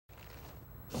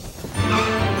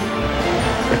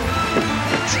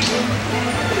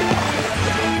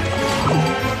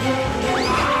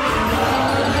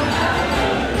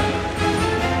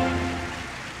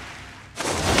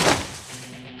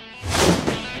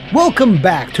Welcome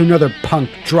back to another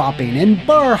punk-dropping and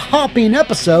bar-hopping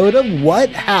episode of What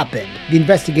Happened, the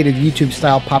investigative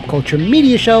YouTube-style pop culture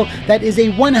media show that is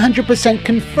a 100%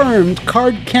 confirmed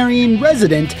card-carrying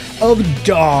resident of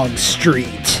Dog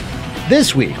Street.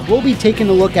 This week, we'll be taking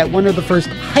a look at one of the first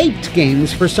hyped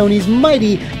games for Sony's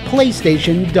mighty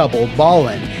PlayStation Double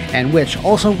Ballin', and which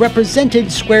also represented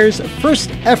Square's first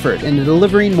effort into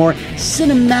delivering more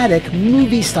cinematic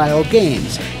movie-style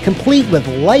games, complete with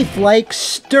lifelike,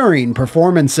 stirring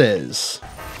performances.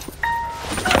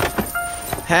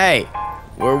 Hey,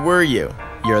 where were you?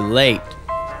 You're late.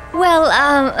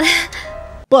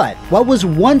 But what was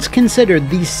once considered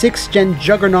the 6th-gen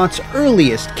juggernaut's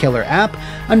earliest killer app,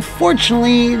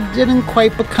 unfortunately didn't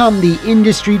quite become the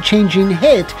industry-changing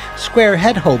hit Square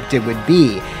had hoped it would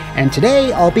be. And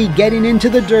today I'll be getting into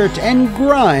the dirt and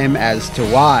grime as to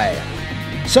why.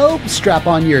 So strap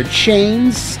on your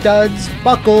chains, studs,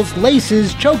 buckles,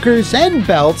 laces, chokers, and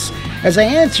belts as I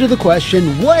answer the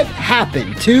question, what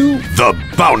happened to the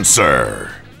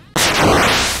Bouncer?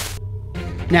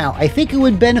 Now, I think it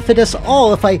would benefit us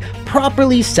all if I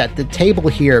properly set the table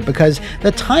here, because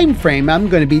the time frame I'm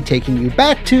going to be taking you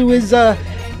back to is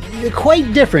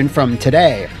quite different from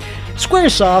today.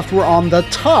 Squaresoft were on the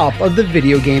top of the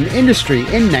video game industry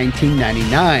in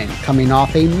 1999, coming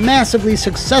off a massively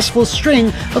successful string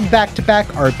of back-to-back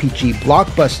RPG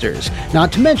blockbusters,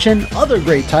 not to mention other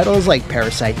great titles like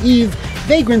Parasite Eve,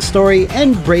 Vagrant Story,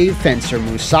 and Brave Fencer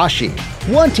Musashi.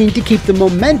 Wanting to keep the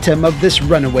momentum of this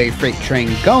runaway freight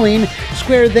train going,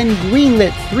 Square then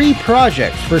greenlit 3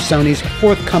 projects for Sony's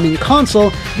forthcoming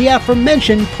console, the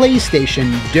aforementioned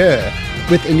PlayStation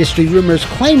 2, with industry rumors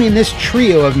claiming this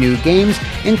trio of new games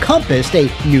encompassed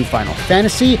a new Final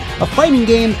Fantasy, a fighting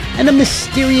game, and a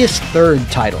mysterious third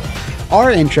title. Our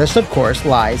interest, of course,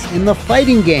 lies in the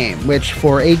fighting game, which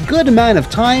for a good amount of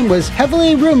time was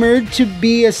heavily rumored to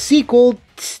be a sequel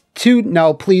to...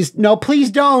 No, please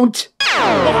don't!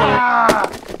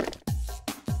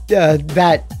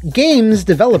 That game's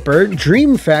developer,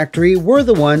 Dream Factory, were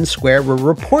the ones Square were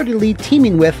reportedly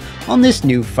teaming with on this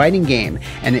new fighting game,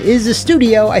 and it is a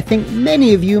studio I think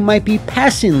many of you might be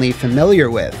passingly familiar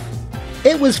with.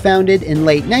 It was founded in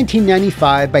late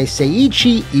 1995 by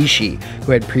Seiichi Ishii,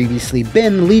 who had previously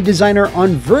been lead designer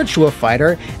on Virtua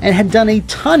Fighter and had done a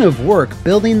ton of work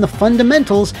building the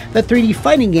fundamentals that 3D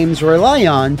fighting games rely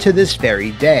on to this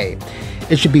very day.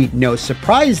 It should be no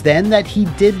surprise then that he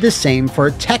did the same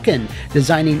for Tekken,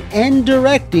 designing and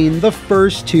directing the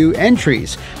first 2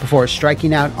 entries, before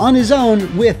striking out on his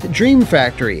own with Dream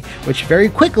Factory, which very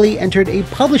quickly entered a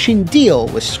publishing deal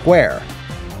with Square.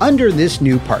 Under this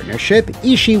new partnership,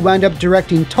 Ishii wound up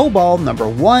directing Tobal No.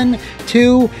 1,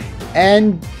 2,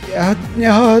 and...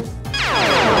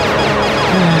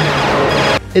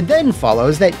 It then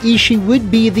follows that Ishii would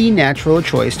be the natural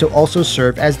choice to also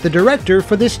serve as the director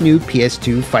for this new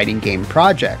PS2 fighting game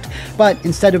project. But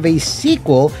instead of a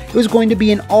sequel, it was going to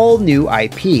be an all-new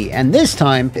IP, and this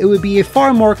time it would be a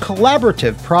far more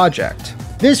collaborative project.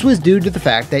 This was due to the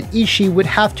fact that Ishii would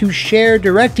have to share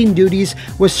directing duties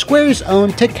with Square's own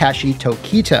Takashi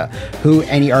Tokita, who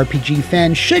any RPG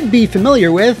fan should be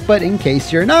familiar with, but in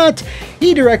case you're not,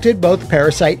 he directed both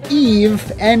Parasite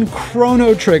Eve and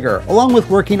Chrono Trigger, along with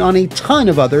working on a ton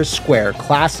of other Square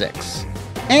classics.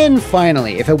 And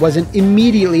finally, if it wasn't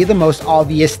immediately the most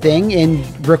obvious thing in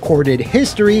recorded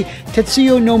history,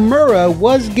 Tetsuya Nomura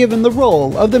was given the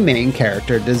role of the main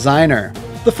character designer.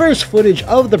 The first footage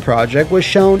of the project was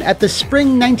shown at the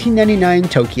spring 1999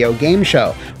 Tokyo Game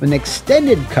Show, with an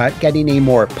extended cut getting a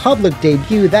more public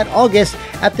debut that August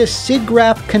at the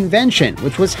SIGGRAPH convention,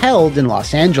 which was held in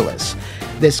Los Angeles.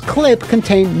 This clip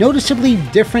contained noticeably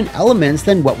different elements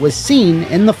than what was seen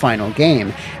in the final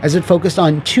game, as it focused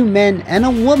on 2 men and a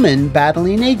woman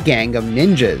battling a gang of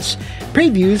ninjas.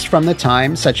 Previews from the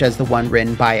time, such as the one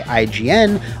written by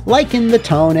IGN, likened the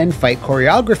tone and fight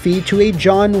choreography to a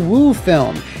John Woo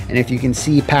film, and if you can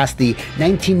see past the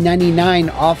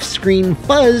 1999 off-screen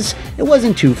fuzz, it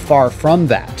wasn't too far from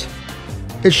that.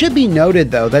 It should be noted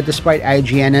though that despite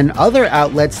IGN and other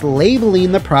outlets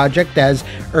labeling the project as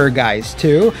Ehrgeiz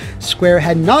 2, Square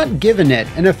had not given it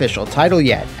an official title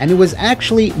yet, and it was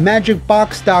actually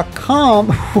MagicBox.com,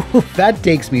 that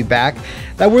takes me back,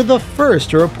 that were the first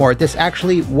to report this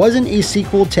actually wasn't a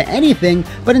sequel to anything,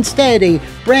 but instead a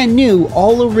brand new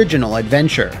all-original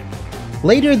adventure.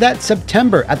 Later that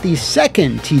September, at the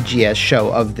second TGS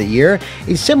show of the year,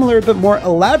 a similar but more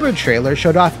elaborate trailer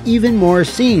showed off even more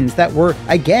scenes that were,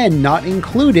 again, not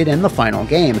included in the final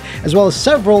game, as well as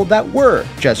several that were,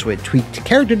 just with tweaked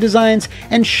character designs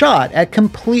and shot at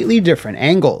completely different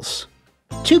angles.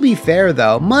 To be fair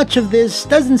though, much of this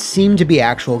doesn't seem to be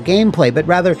actual gameplay, but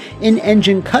rather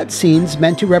in-engine cutscenes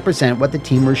meant to represent what the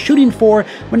team were shooting for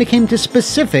when it came to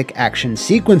specific action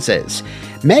sequences.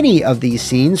 Many of these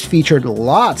scenes featured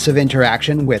lots of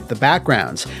interaction with the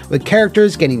backgrounds, with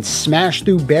characters getting smashed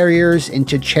through barriers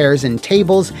into chairs and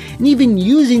tables, and even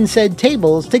using said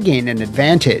tables to gain an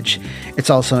advantage.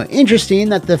 It's also interesting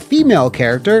that the female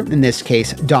character, in this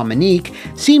case Dominique,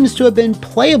 seems to have been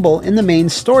playable in the main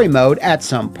story mode at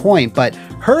some point, but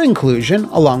her inclusion,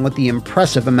 along with the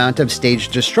impressive amount of stage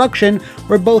destruction,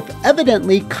 were both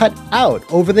evidently cut out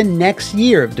over the next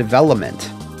year of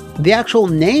development. The actual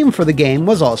name for the game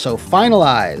was also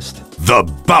finalized. The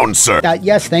Bouncer!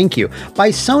 Yes, thank you, by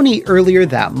Sony earlier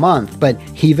that month, but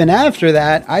even after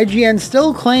that, IGN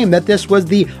still claimed that this was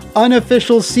the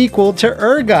unofficial sequel to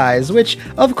Ehrgeiz, which,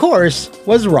 of course,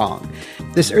 was wrong.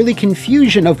 This early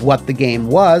confusion of what the game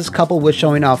was, coupled with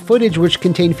showing off footage which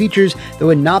contained features that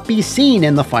would not be seen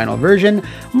in the final version,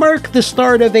 marked the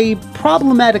start of a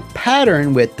problematic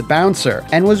pattern with the Bouncer,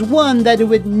 and was one that it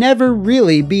would never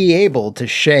really be able to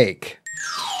shake.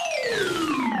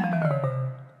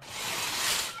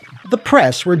 The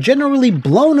press were generally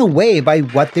blown away by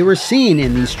what they were seeing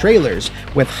in these trailers,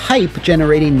 with hype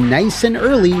generating nice and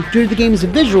early due to the game's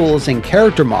visuals and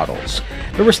character models.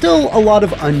 There were still a lot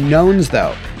of unknowns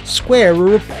though. Square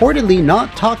were reportedly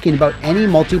not talking about any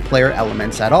multiplayer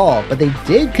elements at all, but they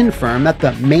did confirm that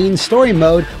the main story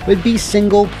mode would be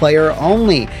single player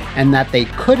only, and that they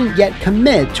couldn't yet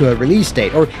commit to a release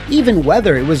date, or even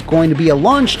whether it was going to be a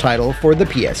launch title for the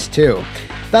PS2.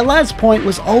 That last point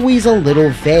was always a little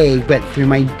vague, but through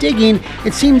my digging,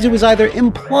 it seems it was either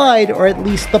implied or at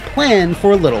least the plan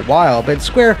for a little while, but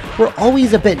Square were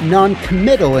always a bit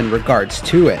non-committal in regards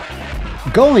to it.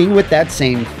 Going with that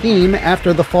same theme,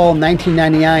 after the fall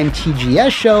 1999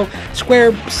 TGS show,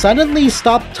 Square suddenly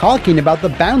stopped talking about the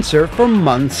Bouncer for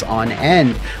months on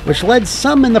end, which led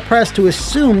some in the press to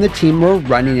assume the team were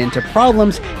running into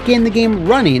problems getting the game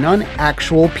running on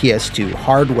actual PS2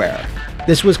 hardware.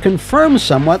 This was confirmed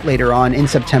somewhat later on in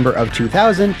September of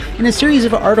 2000 in a series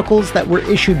of articles that were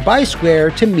issued by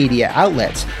Square to media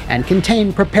outlets, and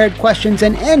contained prepared questions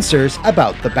and answers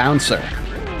about the Bouncer.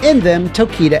 In them,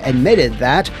 Tokita admitted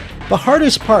that the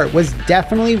hardest part was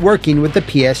definitely working with the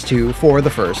PS2 for the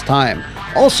first time.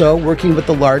 Also, working with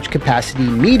the large capacity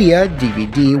media,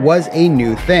 DVD, was a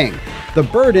new thing. The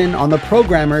burden on the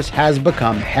programmers has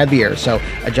become heavier, so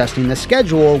adjusting the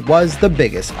schedule was the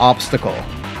biggest obstacle.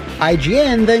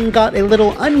 IGN then got a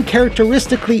little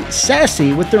uncharacteristically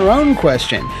sassy with their own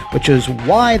question, which is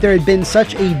why there had been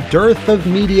such a dearth of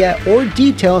media or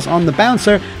details on the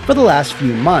Bouncer for the last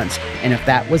few months, and if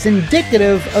that was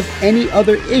indicative of any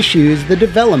other issues the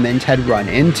development had run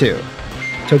into.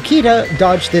 Tokita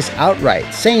dodged this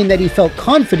outright, saying that he felt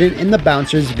confident in the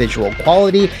Bouncer's visual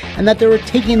quality and that they were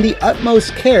taking the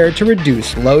utmost care to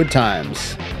reduce load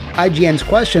times. IGN's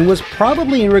question was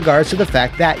probably in regards to the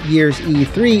fact that year's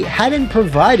E3 hadn't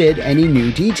provided any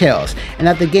new details, and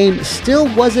that the game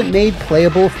still wasn't made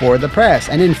playable for the press,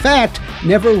 and in fact,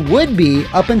 never would be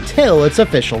up until its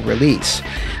official release.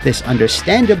 This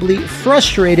understandably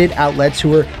frustrated outlets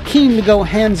who were keen to go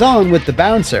hands-on with the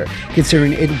Bouncer,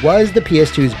 considering it was the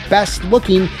PS2's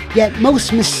best-looking yet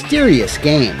most mysterious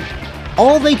game.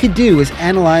 All they could do was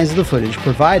analyze the footage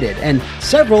provided, and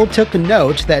several took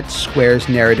note that Square's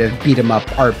narrative beat-em-up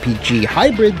RPG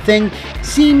hybrid thing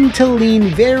seemed to lean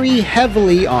very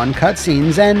heavily on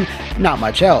cutscenes and not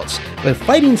much else, with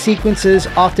fighting sequences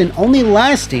often only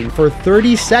lasting for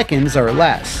 30 seconds or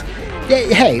less.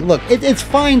 Hey, look, it's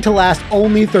fine to last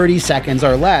only 30 seconds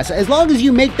or less, as long as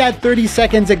you make that 30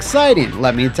 seconds exciting,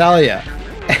 let me tell you.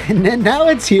 And then now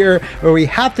it's here where we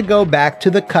have to go back to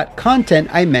the cut content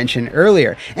I mentioned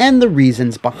earlier, and the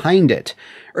reasons behind it.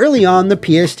 Early on, the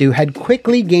PS2 had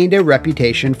quickly gained a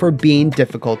reputation for being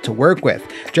difficult to work with,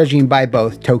 judging by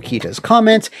both Tokita's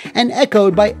comments and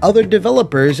echoed by other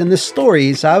developers in the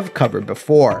stories I've covered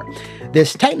before.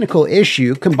 This technical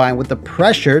issue, combined with the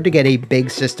pressure to get a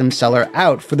big system seller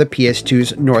out for the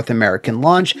PS2's North American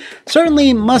launch,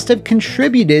 certainly must have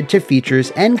contributed to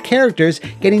features and characters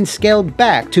getting scaled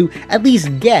back to at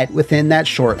least get within that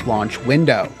short launch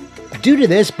window. Due to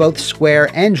this, both Square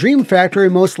and Dream Factory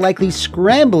were most likely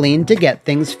scrambling to get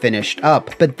things finished up,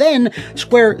 but then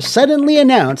Square suddenly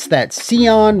announced that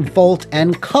Sion, Volt,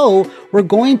 and Co. were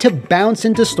going to bounce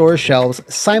into store shelves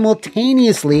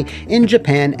simultaneously in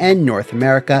Japan and North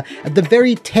America at the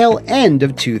very tail end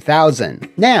of 2000.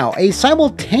 Now, a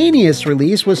simultaneous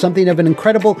release was something of an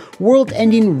incredible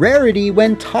world-ending rarity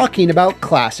when talking about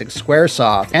classic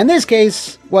Squaresoft, and this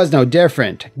case was no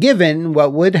different, given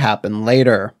what would happen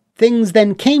later. Things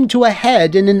then came to a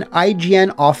head in an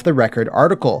IGN off-the-record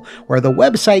article, where the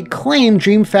website claimed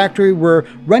Dream Factory were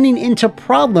running into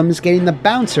problems getting the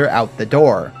Bouncer out the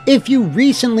door. If you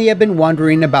recently have been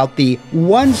wondering about the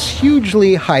once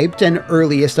hugely hyped and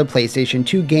earliest of PlayStation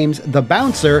 2 games, The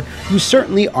Bouncer, you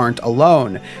certainly aren't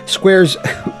alone. Square's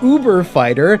Uber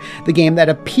Fighter, the game that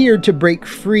appeared to break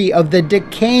free of the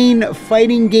decaying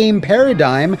fighting game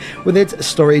paradigm with its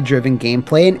story-driven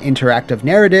gameplay and interactive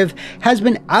narrative, has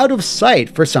been out of sight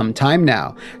for some time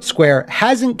now. Square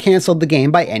hasn't cancelled the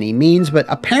game by any means, but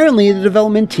apparently the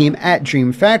development team at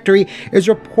Dream Factory is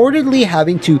reportedly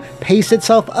having to pace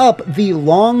itself up the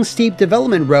long, steep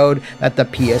development road that the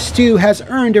PS2 has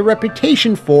earned a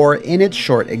reputation for in its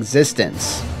short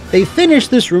existence. They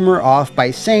finished this rumor off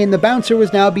by saying the Bouncer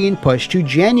was now being pushed to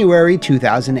January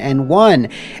 2001,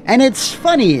 and it's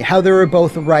funny how they were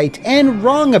both right and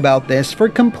wrong about this for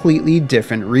completely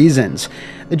different reasons.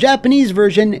 The Japanese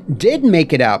version did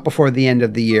make it out before the end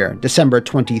of the year, December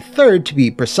 23rd to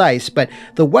be precise, but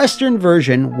the Western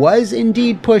version was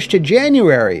indeed pushed to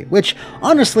January, which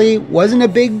honestly wasn't a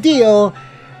big deal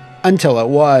until it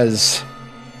was.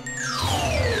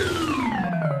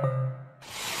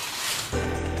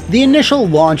 The initial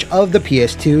launch of the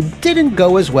PS2 didn't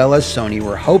go as well as Sony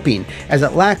were hoping, as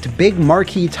it lacked big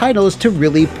marquee titles to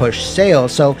really push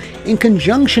sales, so in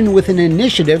conjunction with an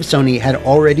initiative Sony had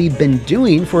already been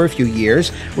doing for a few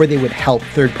years, where they would help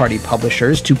third-party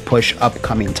publishers to push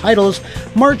upcoming titles,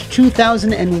 March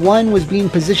 2001 was being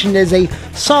positioned as a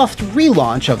soft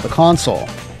relaunch of the console.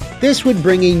 This would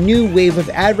bring a new wave of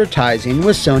advertising,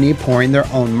 with Sony pouring their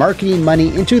own marketing money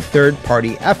into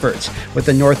third-party efforts, with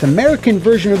the North American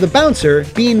version of the Bouncer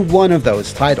being one of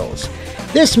those titles.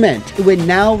 This meant it would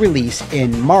now release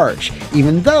in March,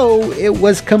 even though it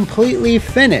was completely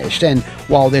finished, and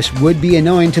while this would be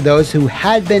annoying to those who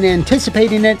had been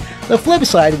anticipating it, the flip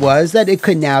side was that it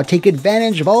could now take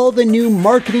advantage of all the new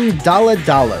marketing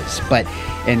dollars, but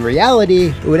in reality,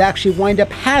 it would actually wind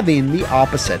up having the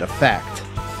opposite effect.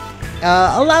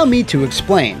 Allow me to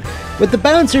explain. With the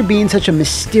Bouncer being such a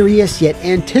mysterious yet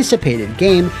anticipated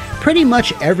game, pretty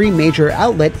much every major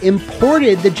outlet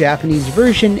imported the Japanese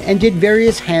version and did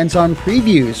various hands-on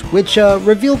previews, which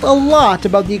revealed a lot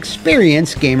about the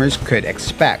experience gamers could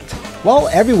expect. While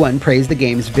everyone praised the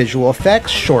game's visual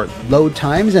effects, short load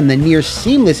times, and the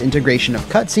near-seamless integration of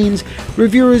cutscenes,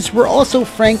 reviewers were also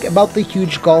frank about the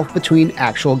huge gulf between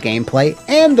actual gameplay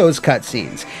and those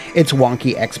cutscenes. Its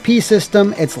wonky XP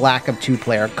system, its lack of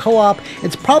two-player co-op,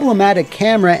 its problematic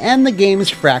camera, and the game's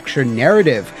fractured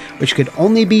narrative, which could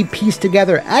only be pieced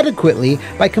together adequately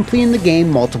by completing the game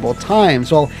multiple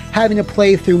times while having to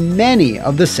play through many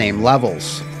of the same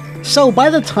levels. So by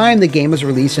the time the game was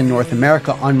released in North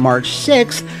America on March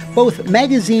 6th, both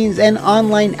magazines and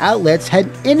online outlets had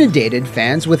inundated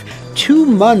fans with 2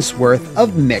 months worth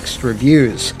of mixed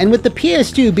reviews. And with the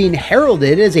PS2 being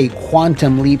heralded as a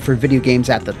quantum leap for video games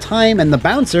at the time, and the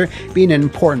Bouncer being an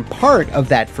important part of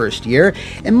that first year,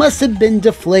 it must have been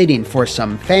deflating for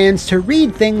some fans to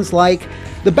read things like,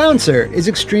 "The Bouncer is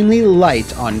extremely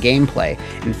light on gameplay.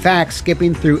 In fact,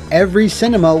 skipping through every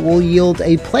cinema will yield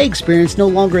a play experience no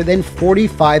longer than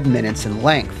 45 minutes in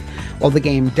length. While the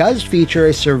game does feature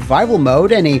a survival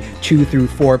mode and a 2 through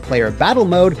 4 player battle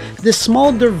mode, the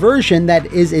small diversion that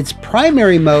is its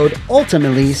primary mode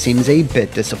ultimately seems a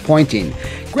bit disappointing.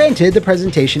 Granted, the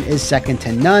presentation is second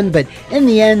to none, but in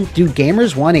the end, do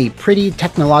gamers want a pretty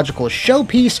technological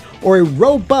showpiece or a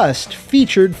robust,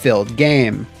 featured-filled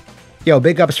game?" Yo,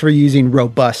 big ups for using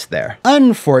robust there.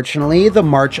 Unfortunately, the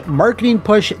March marketing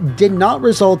push did not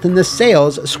result in the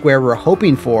sales Square were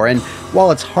hoping for, and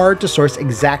while it's hard to source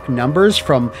exact numbers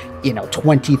from,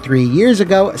 23 years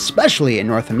ago, especially in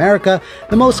North America,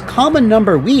 the most common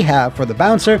number we have for the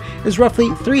Bouncer is roughly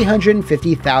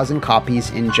 350,000 copies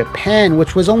in Japan,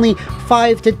 which was only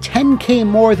 5 to 10k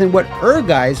more than what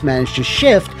Ehrgeiz managed to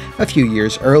shift a few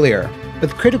years earlier.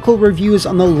 With critical reviews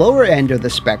on the lower end of the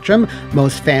spectrum,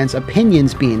 most fans'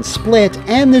 opinions being split,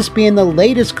 and this being the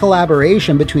latest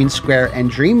collaboration between Square and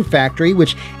Dream Factory,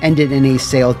 which ended in a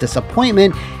sales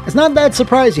disappointment, it's not that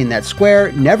surprising that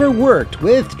Square never worked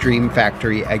with Dream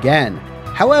Factory again.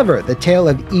 However, the tale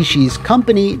of Ishii's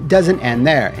company doesn't end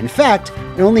there. In fact,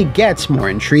 it only gets more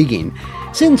intriguing.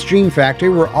 Since Dream Factory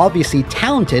were obviously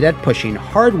talented at pushing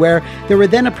hardware, they were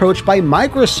then approached by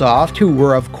Microsoft, who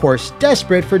were of course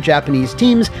desperate for Japanese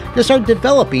teams to start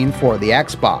developing for the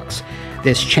Xbox.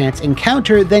 This chance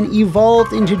encounter then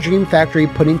evolved into Dream Factory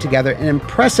putting together an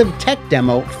impressive tech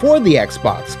demo for the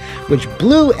Xbox, which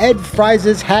blew Ed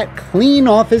Fries' hat clean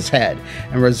off his head,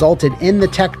 and resulted in the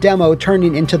tech demo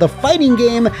turning into the fighting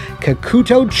game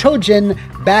Kakuto Chojin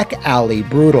Back Alley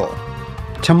Brutal.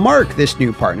 To mark this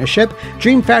new partnership,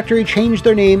 Dream Factory changed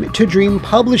their name to Dream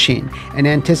Publishing, in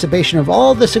anticipation of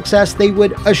all the success they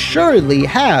would assuredly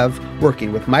have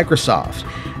working with Microsoft.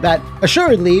 That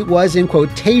assuredly was in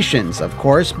quotations, of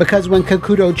course, because when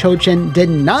Kakuto Chojin did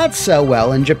not sell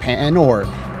well in Japan or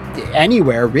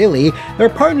anywhere really, their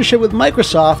partnership with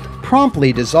Microsoft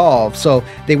promptly dissolved, so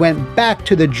they went back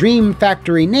to the Dream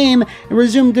Factory name and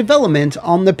resumed development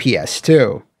on the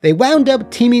PS2. They wound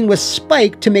up teaming with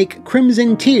Spike to make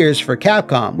Crimson Tears for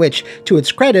Capcom, which, to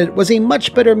its credit, was a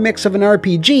much better mix of an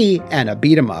RPG and a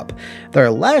beat-em-up.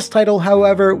 Their last title,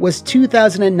 however, was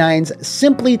 2009's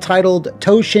simply titled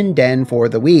Toshinden for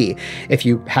the Wii. If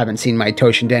you haven't seen my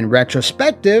Toshinden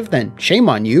retrospective, then shame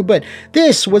on you, but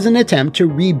this was an attempt to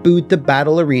reboot the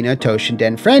Battle Arena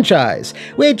Toshinden franchise,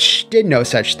 which did no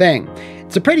such thing.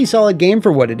 It's a pretty solid game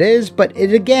for what it is, but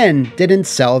it again didn't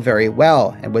sell very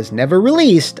well and was never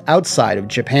released outside of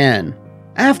Japan.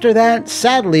 After that,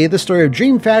 sadly, the story of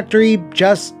Dream Factory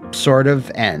just sort of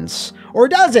ends. Or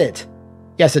does it?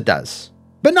 Yes, it does.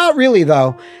 But not really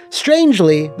though.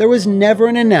 Strangely, there was never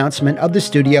an announcement of the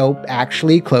studio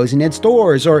actually closing its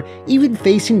doors or even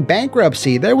facing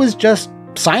bankruptcy. There was just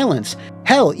silence.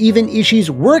 Hell, even Ishii's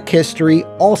work history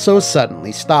also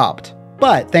suddenly stopped.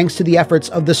 But thanks to the efforts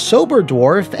of the Sober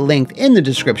Dwarf, linked in the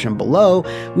description below,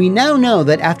 we now know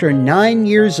that after 9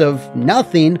 years of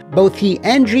nothing, both he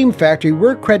and Dream Factory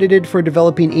were credited for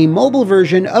developing a mobile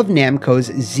version of Namco's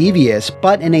Xevious,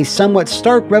 but in a somewhat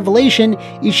stark revelation,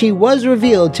 Ishii was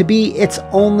revealed to be its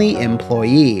only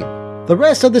employee. The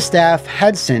rest of the staff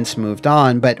had since moved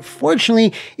on, but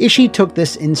fortunately, Ishii took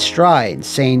this in stride,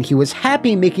 saying he was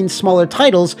happy making smaller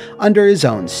titles under his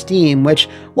own steam, which,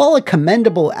 while a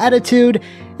commendable attitude,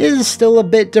 is still a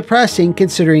bit depressing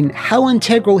considering how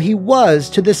integral he was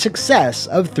to the success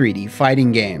of 3D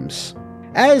fighting games.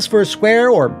 As for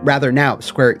Square, or rather now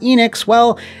Square Enix,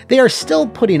 well, they are still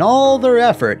putting all their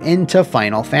effort into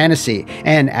Final Fantasy,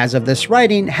 and as of this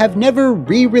writing, have never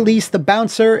re-released the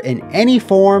Bouncer in any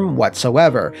form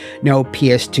whatsoever. No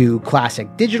PS2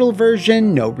 classic digital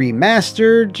version, no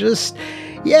remaster, just...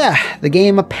 yeah, the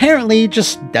game apparently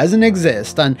just doesn't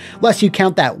exist, unless you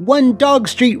count that one Dog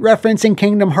Street reference in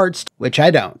Kingdom Hearts, which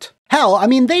I don't. Hell, I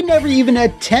mean, they never even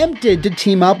attempted to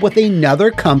team up with another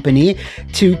company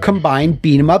to combine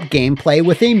beat-em-up gameplay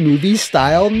with a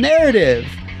movie-style narrative.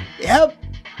 Yep,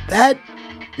 that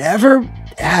never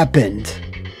happened.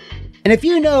 And if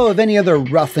you know of any other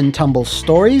rough and tumble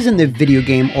stories in the video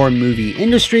game or movie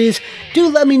industries, do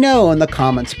let me know in the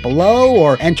comments below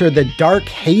or enter the dark,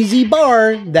 hazy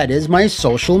bar that is my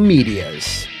social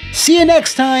medias. See you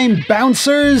next time,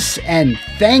 bouncers, and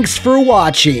thanks for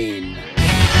watching!